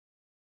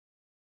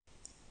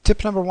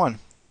Tip number 1,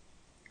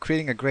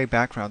 creating a gray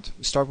background.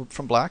 Start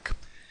from black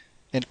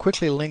and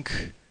quickly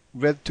link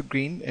red to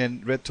green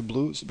and red to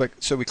blue.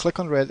 So we click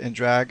on red and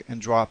drag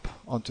and drop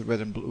onto red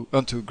and blue,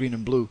 onto green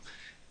and blue.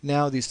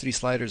 Now these three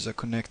sliders are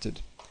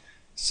connected,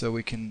 so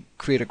we can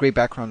create a gray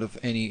background of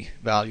any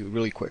value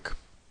really quick.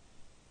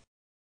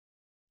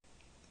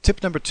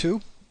 Tip number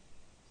 2,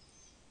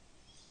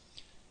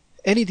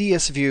 any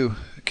DS view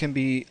can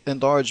be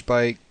enlarged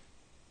by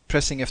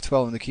pressing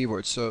F12 on the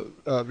keyboard. So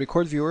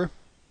record viewer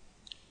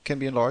can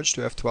be enlarged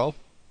to F12.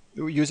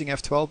 Using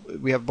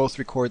F12 we have both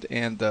record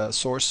and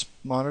source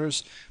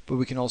monitors, but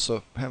we can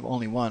also have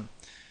only one.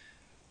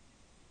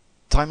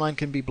 Timeline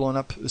can be blown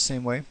up the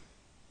same way.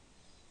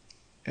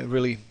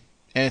 Really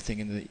anything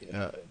in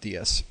the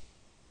DS.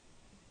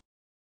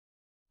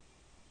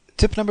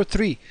 Tip number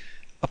 3,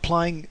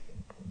 applying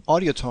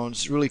audio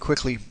tones really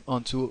quickly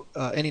onto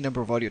any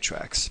number of audio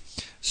tracks.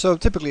 So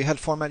typically head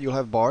format you'll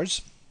have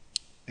bars,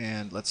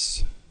 and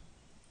let's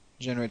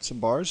generate some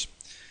bars.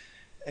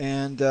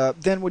 And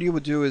then what you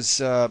would do is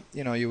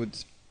you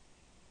would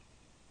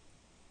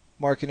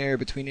mark an area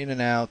between in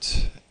and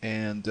out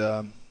and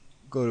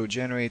go to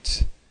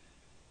generate,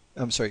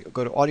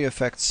 go to audio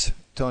effects,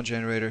 tone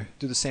generator,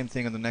 do the same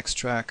thing on the next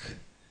track,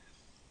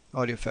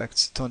 audio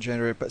effects, tone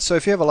generator. But so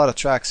if you have a lot of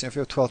tracks, if you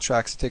have 12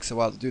 tracks, it takes a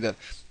while to do that.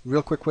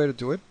 Real quick way to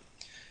do it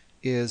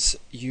is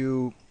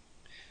you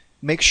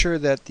make sure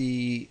that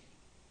the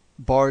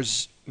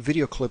bar's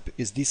video clip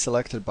is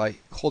deselected by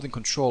holding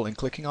Control and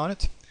clicking on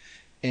it.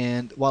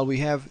 And while we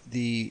have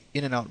the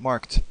in and out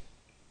marked,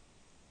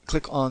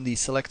 click on the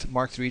select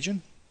marked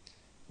region,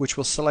 which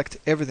will select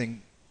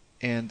everything.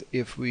 And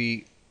if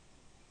we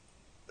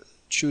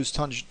choose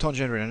tone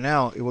generator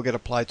now, it will get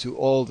applied to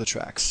all the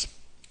tracks,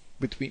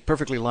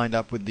 perfectly lined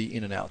up with the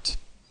in and out.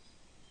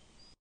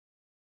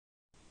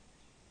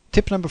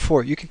 Tip number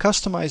 4, you can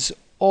customize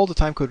all the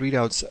timecode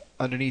readouts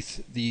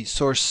underneath the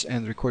source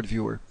and record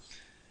viewer.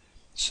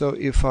 So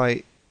if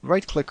I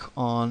right click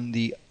on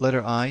the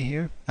letter I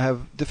here, I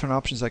have different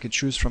options I can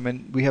choose from,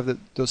 and we have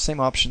those same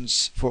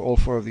options for all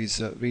 4 of these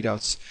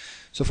readouts.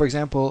 So for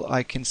example,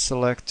 I can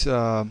select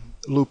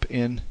loop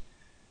in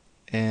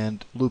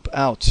and loop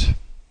out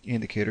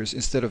indicators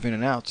instead of in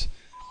and out,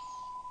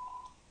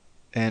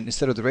 and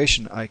instead of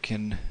duration I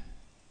can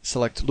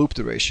select loop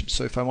duration.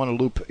 So if I want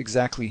to loop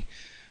exactly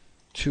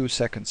 2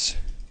 seconds,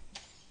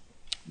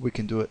 we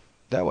can do it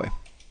that way.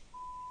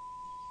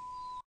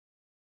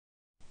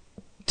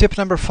 Tip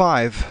number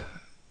 5,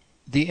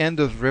 the end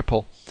of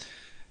ripple.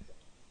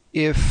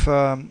 If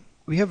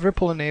we have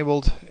ripple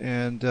enabled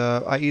and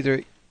I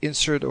either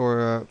insert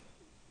or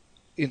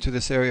into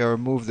this area or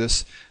move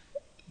this,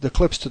 the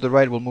clips to the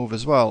right will move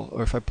as well,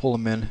 or if I pull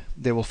them in,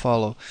 they will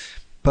follow.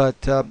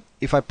 But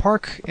if I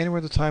park anywhere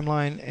in the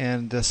timeline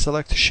and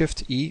select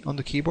Shift E on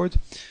the keyboard,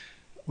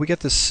 we get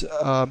this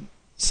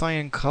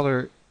cyan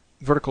color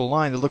vertical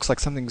line that looks like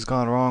something's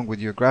gone wrong with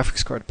your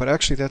graphics card, but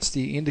actually that's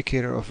the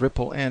indicator of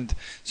ripple end.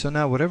 So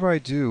now whatever I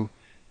do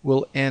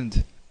will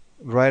end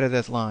right at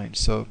that line.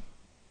 So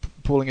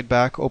pulling it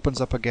back opens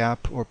up a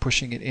gap, or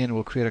pushing it in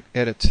will create an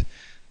edit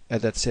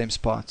at that same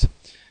spot.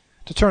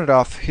 To turn it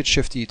off, hit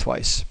Shift E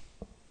twice.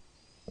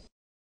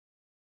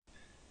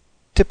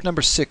 Tip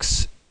number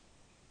 6,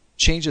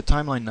 change the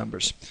timeline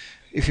numbers.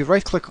 If you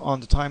right click on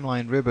the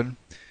timeline ribbon,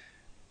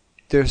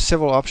 there are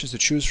several options to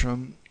choose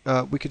from.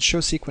 We can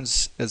show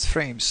sequence as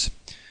frames.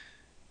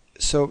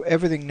 So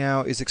everything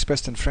now is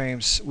expressed in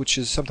frames, which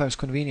is sometimes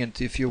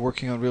convenient if you're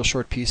working on real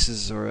short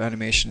pieces or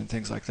animation and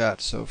things like that.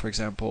 So for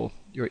example,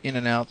 your in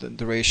and out, the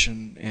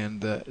duration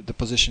and the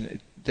position,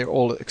 they're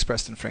all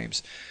expressed in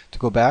frames. To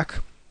go back,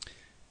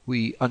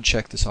 we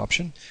uncheck this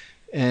option.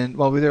 And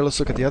while we're there, let's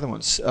look at the other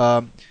ones.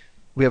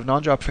 We have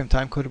non-drop frame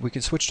timecode. We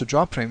can switch to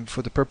drop frame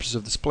for the purpose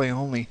of display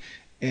only.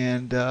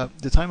 And the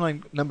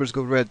timeline numbers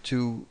go red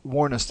to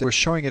warn us that we're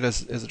showing it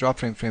as a drop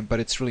frame, but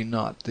it's really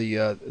not. The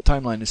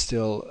timeline is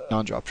still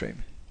non-drop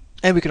frame.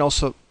 And we can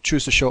also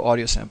choose to show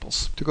audio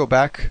samples. To go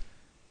back,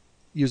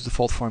 use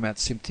default format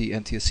SMPTE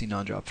NTSC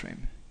non-drop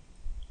frame.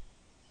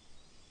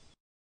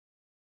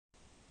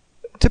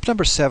 Tip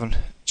number 7,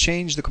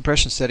 change the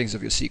compression settings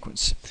of your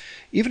sequence.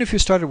 Even if you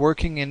started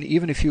working and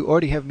even if you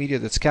already have media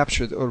that's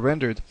captured or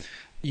rendered,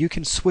 you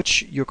can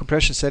switch your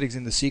compression settings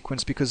in the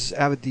sequence because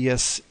Avid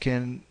DS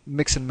can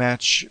mix and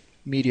match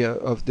media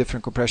of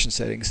different compression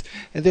settings.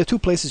 And there are 2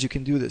 places you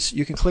can do this.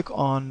 You can click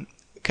on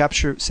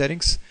Capture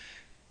Settings,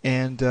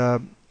 and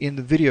in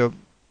the video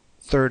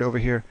third over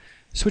here,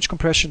 switch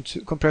compression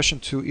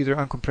to either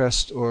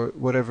uncompressed or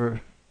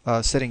whatever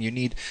setting you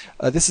need.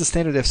 This is a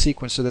standard F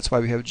sequence, so that's why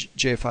we have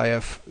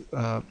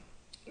JFIF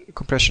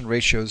compression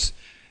ratios.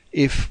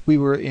 If we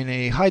were in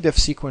a high def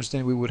sequence,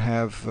 then we would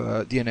have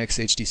DNX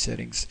HD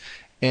settings.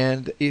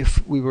 And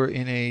if we were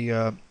in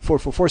a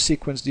 444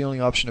 sequence, the only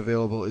option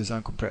available is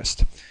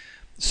uncompressed.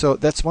 So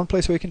that's one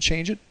place where you can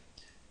change it.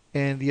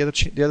 And the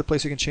other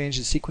place you can change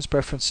is sequence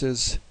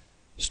preferences,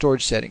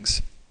 storage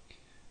settings. It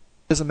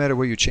doesn't matter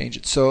where you change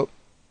it. So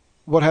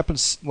what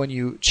happens when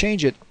you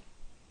change it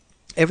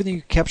Everything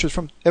you capture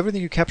from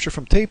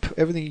tape,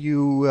 everything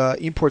you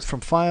import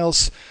from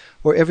files,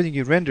 or everything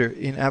you render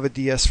in Avid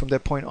DS from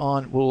that point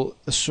on will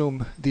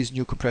assume these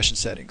new compression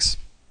settings.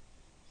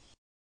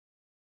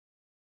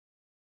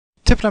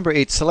 Tip number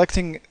 8,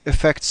 selecting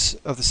effects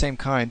of the same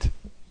kind.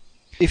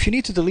 If you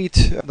need to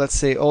delete, let's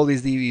say, all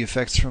these DV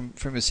effects from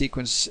your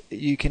sequence,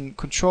 you can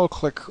control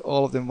click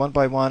all of them one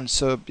by one.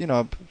 So,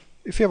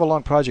 if you have a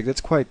long project,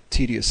 that's quite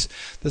tedious.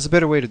 There's a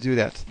better way to do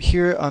that.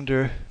 Here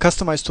under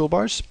Customize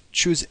Toolbars,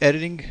 choose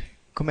Editing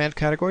command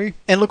category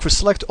and look for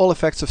Select All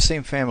Effects of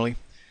Same Family.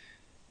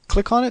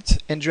 Click on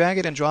it and drag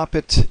it and drop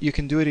it. You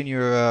can do it in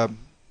your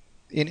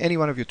in any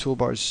one of your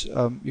toolbars.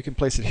 You can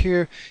place it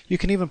here. You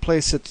can even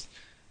place it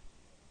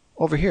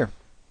over here.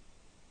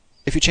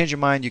 If you change your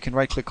mind, you can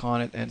right-click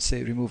on it and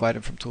say Remove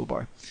Item from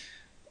Toolbar.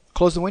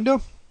 Close the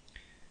window,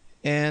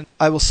 and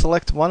I will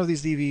select one of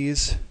these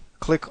DVs.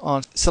 Click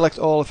on Select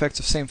All Effects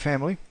of Same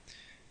Family,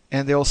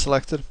 and they're all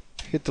selected.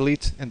 Hit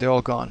Delete, and they're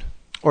all gone.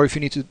 Or if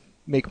you need to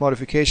make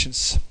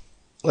modifications,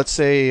 let's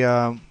say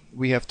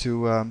we have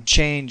to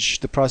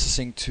change the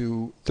processing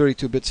to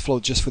 32 bits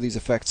float just for these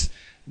effects.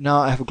 Now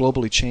I have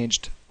globally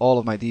changed all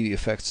of my DV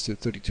effects to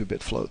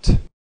 32-bit float.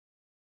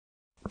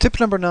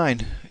 Tip number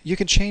 9, you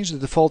can change the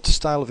default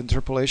style of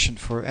interpolation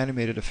for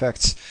animated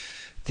effects.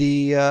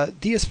 The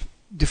DS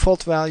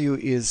default value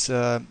is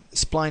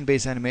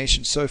spline-based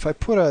animation. So if I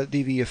put a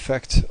DV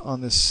effect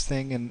on this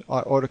thing and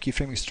auto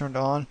keyframing is turned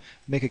on,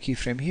 make a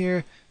keyframe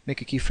here,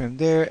 make a keyframe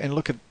there, and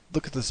look at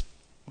this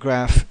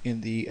graph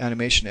in the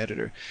animation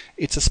editor.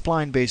 It's a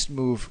spline-based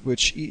move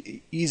which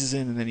eases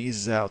in and then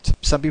eases out.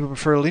 Some people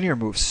prefer linear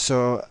moves,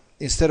 so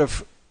instead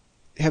of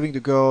having to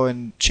go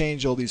and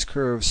change all these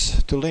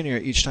curves to linear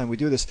each time we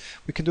do this,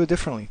 we can do it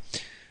differently.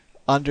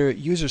 Under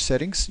User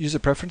Settings, User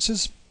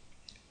Preferences,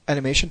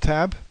 Animation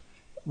tab,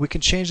 we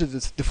can change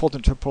the default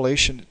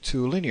interpolation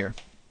to linear.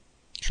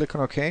 Click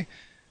on OK,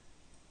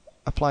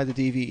 apply the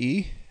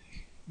DVE,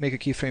 make a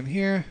keyframe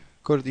here,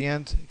 go to the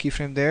end,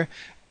 keyframe there,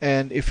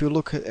 and if you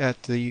look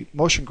at the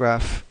motion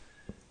graph,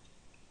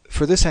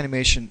 for this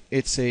animation,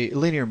 it's a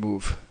linear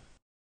move.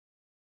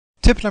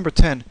 Tip number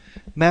 10,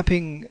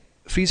 mapping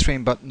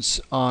FreezeFrame buttons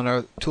on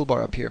our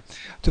toolbar up here.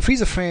 To freeze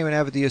a frame in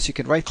Avid DS, you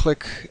can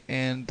right-click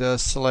and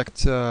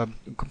select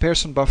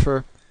Comparison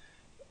Buffer,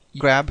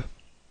 Grab,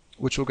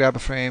 which will grab a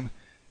frame,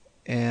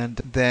 and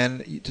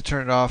then to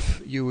turn it off,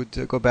 you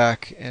would go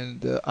back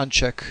and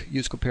uncheck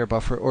Use Compare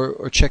Buffer,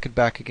 or check it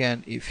back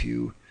again if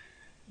you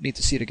need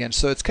to see it again.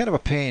 So it's kind of a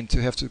pain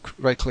to have to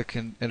right-click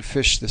and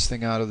fish this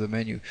thing out of the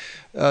menu.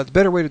 The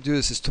better way to do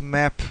this is to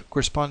map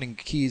corresponding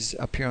keys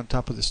up here on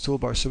top of this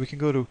toolbar. So we can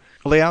go to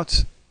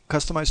Layout,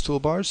 Customize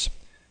Toolbars,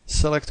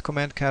 select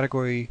Command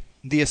Category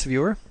DS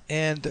Viewer,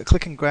 and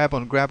click and grab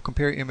on Grab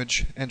Compare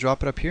Image and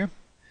drop it up here,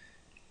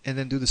 and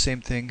then do the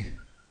same thing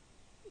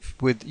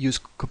with Use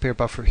Compare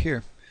Buffer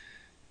here.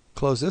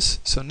 Close this.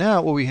 So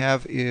now what we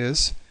have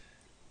is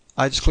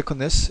I just click on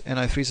this and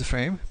I freeze a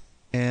frame,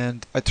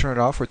 and I turn it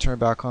off or turn it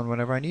back on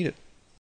whenever I need it.